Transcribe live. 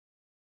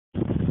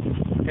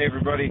Hey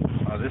everybody,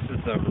 this is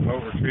the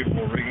remote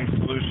retrievable rigging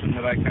solution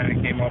that I kind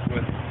of came up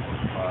with.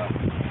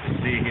 You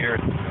see here,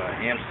 it's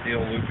amp steel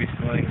loopy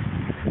sling,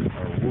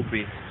 or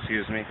whoopie,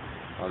 excuse me.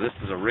 This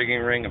is a rigging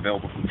ring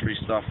available from Tree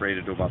Stuff,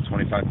 rated to about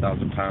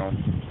 25,000 pounds.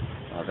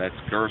 That's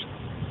girthed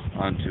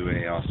onto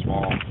a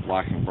small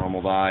locking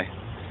Brummel die.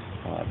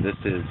 This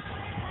is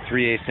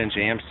 3/8 inch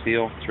amp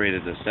steel. It's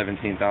rated to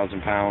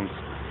 17,000 pounds.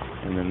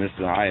 And then this is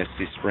an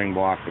ISC spring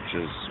block, which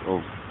is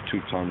over 2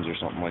 tons or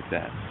something like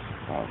that.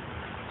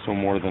 So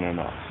more than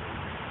enough.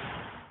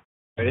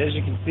 Right, as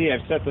you can see,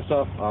 I've set this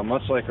up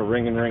much like a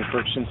ring and ring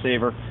friction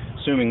saver,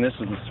 assuming this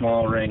is the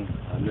small ring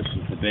and this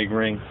is the big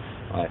ring.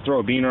 I throw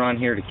a beaner on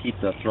here to keep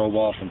the throw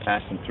ball from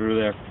passing through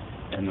there,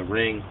 and the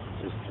ring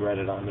is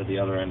threaded onto the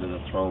other end of the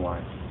throw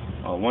line.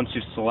 Once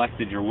you've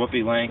selected your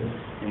whoopie length,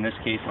 in this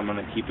case I'm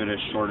going to keep it as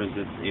short as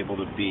it's able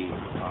to be.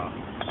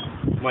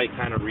 Might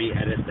kind of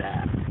re-edit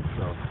that.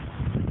 So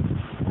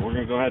we're going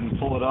to go ahead and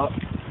pull it up.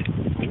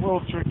 A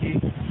little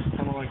tricky,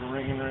 kind of like a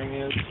ring and ring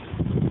is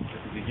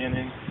at the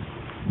beginning.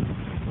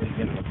 Until you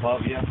get it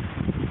above you.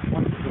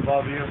 Once it's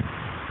above you,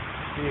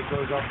 see it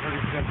goes up pretty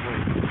simply.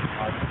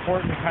 It's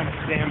important to kind of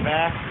stand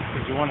back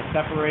because you want to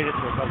separate it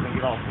so it doesn't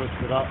get all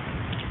twisted up.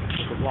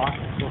 Put the block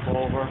and flip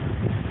over,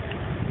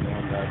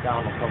 and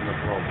down will come the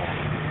throw ball.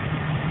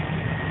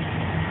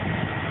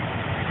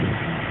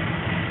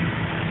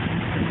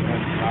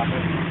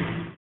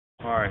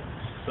 Alright,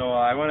 so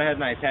I went ahead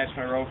and I attached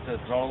my rope to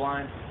the throw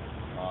line.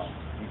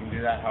 You can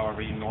do that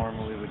however you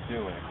normally would do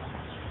it.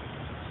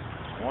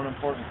 One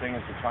important thing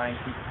is to try and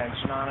keep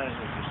tension on it as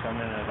you're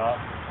sending it up,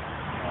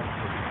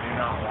 because you do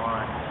not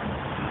want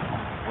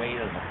the weight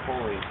of the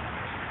pulley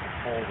to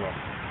pull the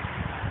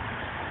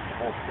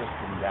whole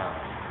system down.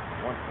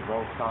 Once the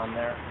rope's on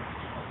there,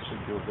 it should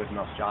do a good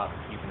enough job of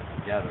keeping it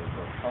together,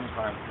 but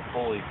sometimes the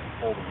pulley can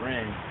pull the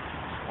ring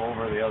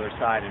over the other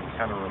side and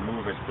kind of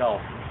remove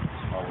itself,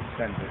 which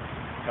sends it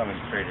coming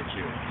straight at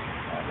you.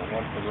 But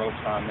once the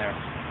rope's on there,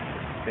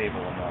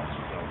 stable enough,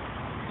 so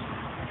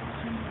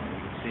you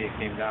can see it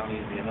came down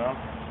easy enough,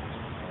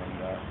 and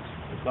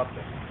it's up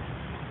there.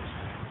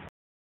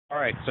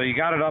 Alright, so you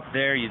got it up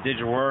there, you did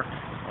your work,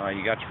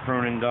 you got your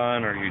pruning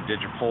done, or you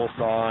did your pull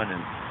sawing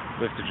and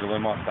lifted your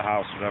limb off the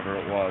house, whatever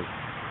it was.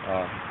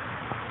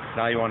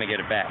 Now you want to get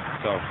it back,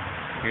 so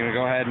you're going to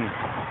go ahead and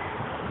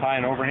tie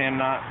an overhand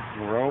knot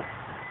to the rope,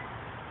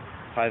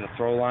 tie the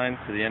throw line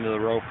to the end of the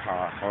rope,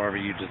 however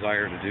you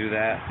desire to do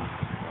that.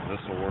 This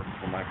will work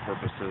for my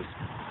purposes.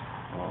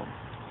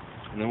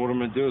 And then what I'm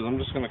going to do is I'm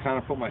just going to kind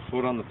of put my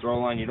foot on the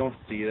throw line. You don't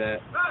see that,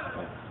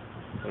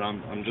 but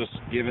I'm just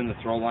giving the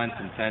throw line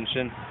some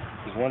tension,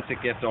 because once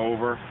it gets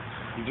over,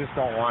 you just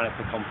don't want it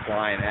to come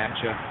flying at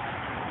you.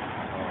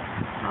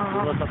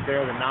 You look up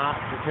there, the knot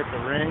just hit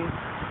the ring,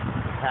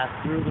 pass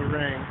through the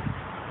ring,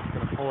 it's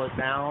going to pull it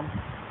down,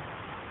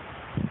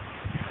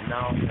 and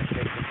now I'm going to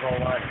take the throw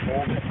line and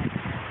hold it,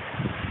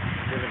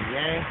 give it a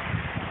yank,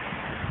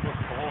 flip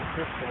the whole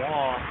system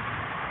off,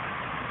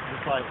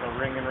 just like a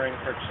ring and ring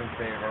friction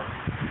saver,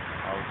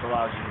 which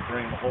allows you to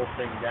bring the whole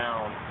thing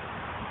down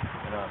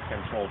in a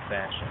controlled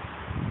fashion.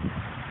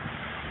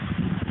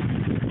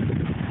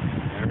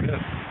 There it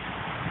is.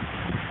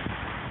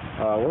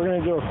 We're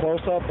going to do a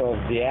close-up of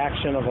the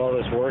action of all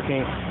this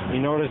working. You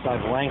notice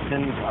I've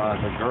lengthened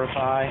the girth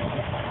eye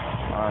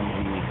on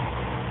the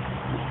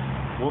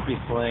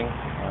whoopie sling.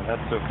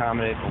 That's to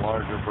accommodate the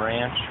larger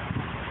branch.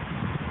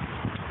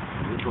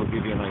 This will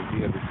give you an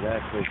idea of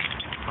exactly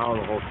how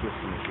the whole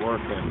system is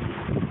working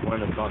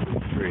when it's under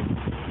the tree.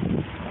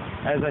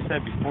 As I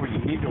said before, you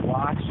need to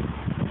watch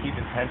and keep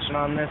tension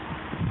on this,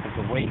 because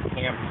the weight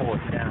can't pull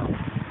it down.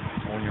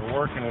 So when you're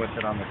working with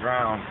it on the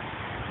ground,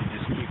 you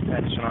just keep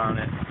tension on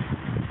it.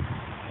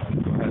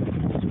 Go ahead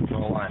and pull the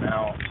throw line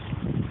out,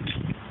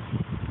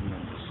 and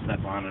then just step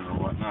on it or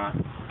whatnot.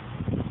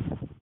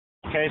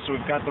 Okay, so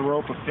we've got the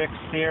rope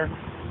affixed here,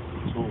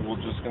 so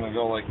we're just going to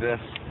go like this,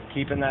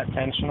 keeping that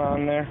tension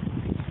on there.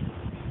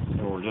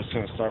 And we're just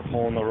going to start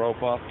pulling the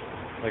rope up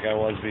like I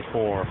was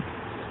before.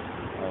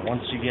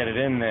 Once you get it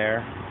in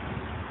there,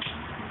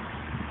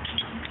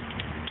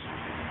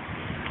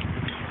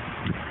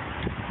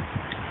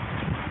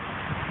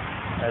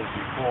 as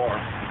before,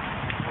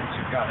 once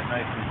you've got it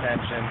nice and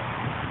tensioned,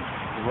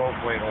 the rope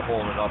weight will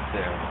hold it up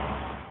there.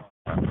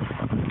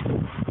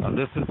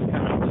 This is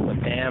kind of just a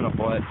pan of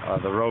what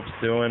the rope's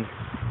doing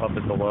up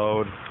at the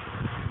load.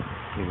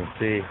 You can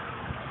see,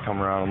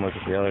 come around and look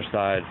at the other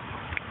side,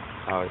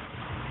 how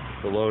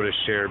the load is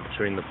shared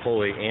between the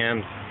pulley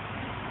and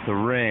the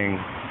ring,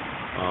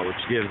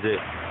 which gives it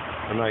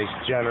a nice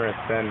generous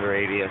bend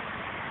radius.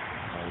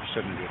 It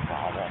shouldn't be a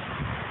problem.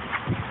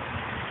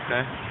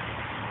 Okay.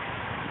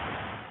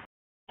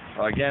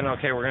 Again,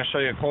 we're going to show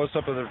you a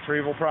close-up of the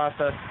retrieval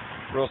process.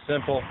 Real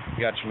simple.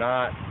 You got your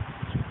knot,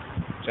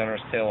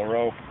 generous tail of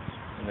rope,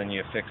 and then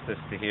you affix this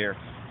to here.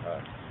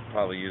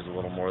 Probably use a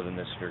little more than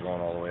this if you're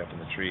going all the way up in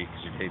the tree,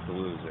 because you'd hate to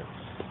lose it.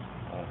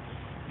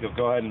 You'll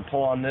go ahead and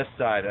pull on this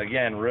side.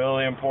 Again,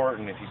 really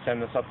important. If you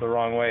send this up the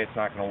wrong way, it's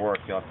not going to work.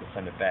 You'll have to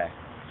send it back.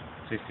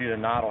 So you see the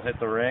knot will hit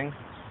the ring.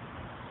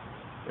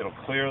 It'll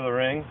clear the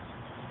ring.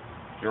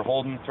 If you're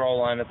holding the throw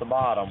line at the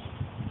bottom,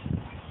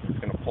 it's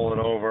going to pull it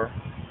over.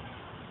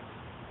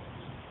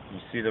 You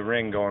see the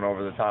ring going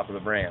over the top of the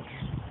branch.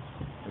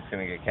 It's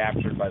going to get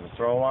captured by the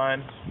throw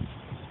line,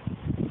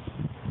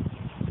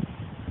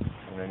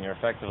 and then you're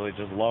effectively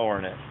just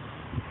lowering it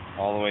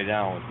all the way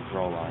down with the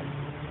throw line.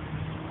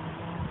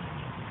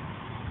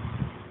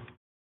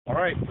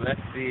 Alright, so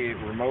that's the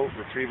remote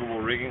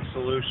retrievable rigging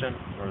solution,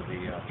 or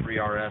the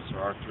 3RS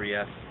or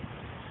R3S.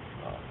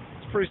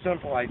 It's a pretty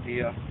simple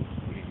idea.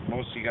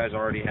 Most of you guys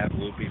already have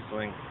loopy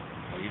sling.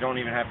 You don't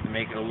even have to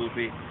make it a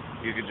loopy.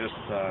 You could just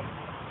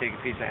take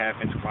a piece of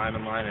 1/2-inch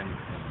climbing line and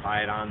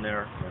tie it on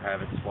there, or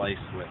have it spliced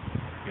with,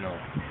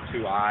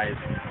 2 eyes,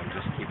 and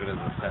just keep it as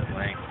a set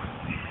length.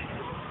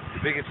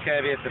 The biggest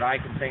caveat that I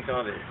can think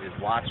of is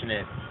watching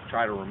it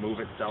try to remove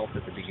itself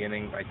at the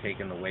beginning by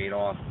taking the weight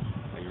off.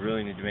 You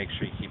really need to make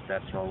sure you keep that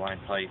throw line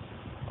tight,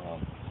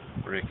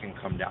 or it can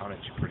come down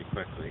at you pretty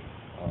quickly.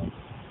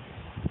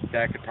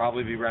 That could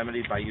probably be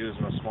remedied by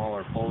using a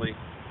smaller pulley,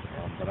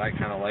 but I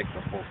kind of like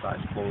the full-size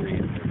pulley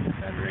and the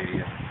bend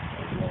radius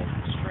as well as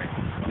the strength.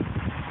 So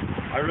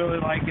I really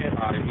like it.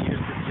 We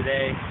used it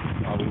today.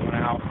 We went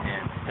out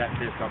and set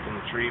this up in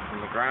the tree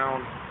from the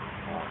ground,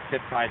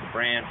 tip-tied the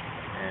branch,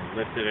 and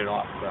lifted it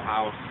off the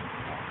house,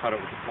 cut it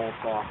with a pole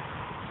saw,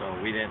 so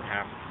we didn't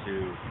have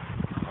to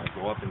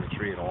go up in the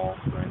tree at all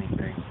for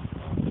anything,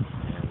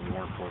 and we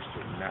weren't forced to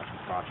match and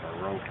crotch our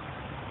rope,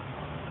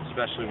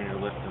 especially when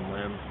you're lifting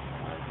limbs.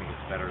 I think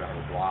it's better to have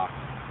a block.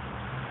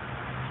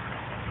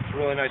 It's a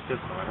really nice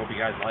system. I hope you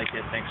guys like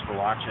it. Thanks for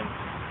watching,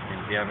 and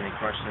if you have any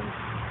questions,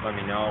 let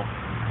me know.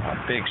 A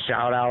big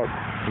shout out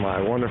to my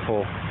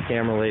wonderful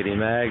camera lady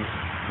Meg,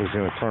 who's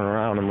going to turn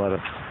around and let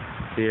us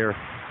see her.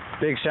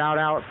 Big shout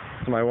out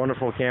to my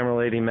wonderful camera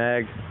lady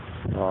Meg.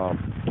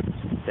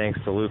 Thanks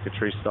to Luca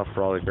Tree Stuff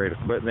for all the great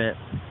equipment,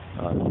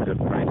 good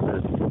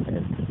prices,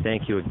 and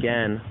thank you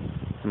again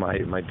to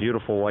my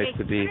beautiful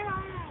wife-to-be,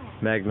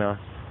 Megna,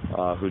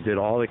 who did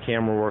all the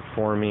camera work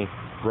for me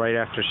right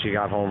after she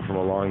got home from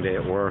a long day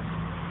at work.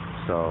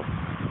 So,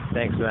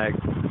 thanks Meg,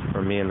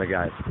 from me and the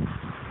guys.